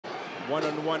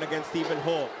One-on-one against Stephen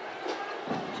Holt.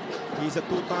 He's a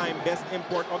two-time best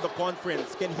import of the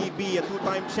conference. Can he be a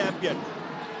two-time champion?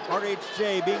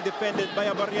 RHJ being defended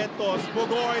by Barrientos.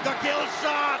 Pogoy, the kill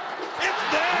shot! It's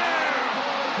there!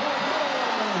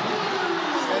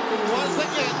 And once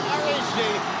again, RHJ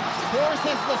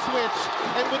forces the switch.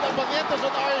 And with Barrientos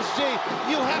on RHJ,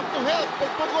 you have to help.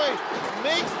 But Pogoy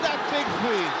makes that big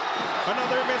three.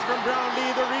 Another miss from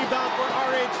Brownlee. The rebound for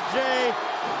RHJ.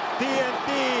 TNT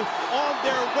on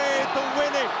their way to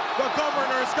winning the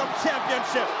Governors Cup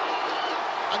Championship.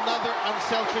 Another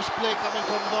unselfish play coming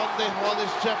from Ronde Hollis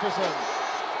Jefferson.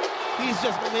 He's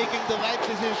just making the right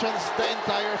decisions the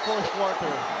entire fourth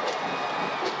quarter.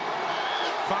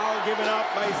 Foul given up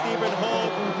by Stephen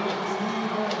Holt.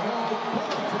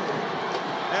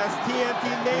 As TNT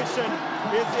Nation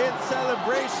is in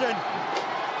celebration.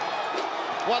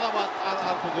 What about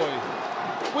Al Pogoy?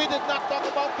 We did not talk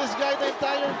about this guy the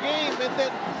entire game, and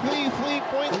then 3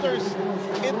 3-pointers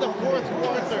in the fourth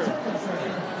quarter.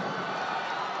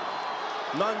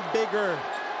 None bigger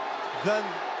than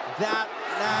that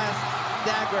last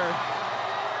dagger.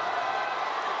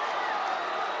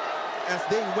 As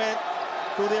they went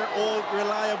to their old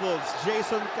reliables,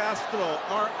 Jason Castro,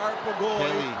 R.R.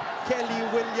 Pogoy, Kelly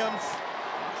Williams,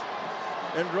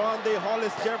 and Ronde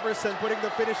Hollis Jefferson putting the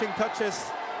finishing touches.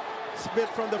 Split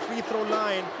from the free throw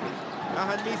line.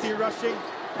 Ahanmisi rushing.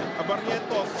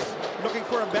 Barrientos looking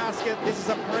for a basket. This is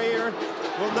a prayer.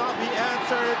 Will not be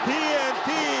answered. TNT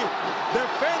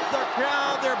defends the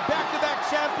crown. They're back-to-back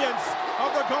champions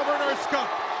of the Governors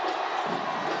Cup.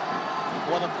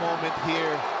 What a moment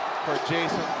here for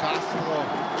Jason Castro.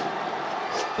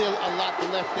 Still a lot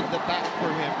left in the tank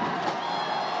for him.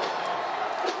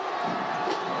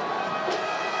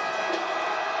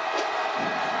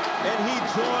 And he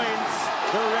joins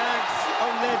the ranks of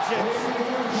legends.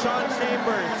 Sean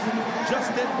Chambers,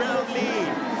 Justin Brownlee,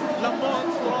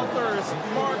 Lamont Slaughter,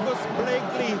 Marcus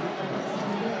Blakely.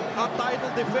 A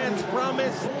title defense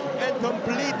promised and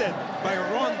completed by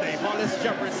Ronde Hollis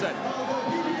Jefferson.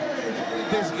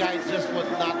 This guy just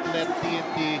would not let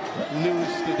TNT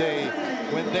lose today.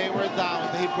 When they were down,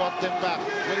 he brought them back.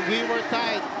 When we were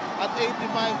tied at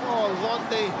 85 all,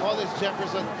 Ronde Hollis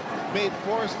Jefferson made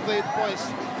 4 straight points.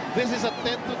 This is a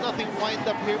 10-0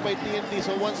 wind-up here by TNT.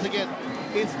 So once again,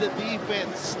 it's the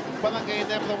defense. Brgy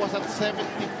Ginebra was at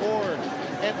 74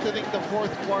 entering the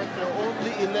fourth quarter.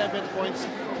 Only 11 points,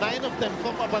 9 of them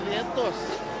from Barrientos.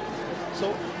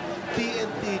 So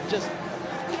TNT just,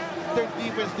 their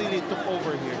defense really took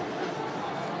over here.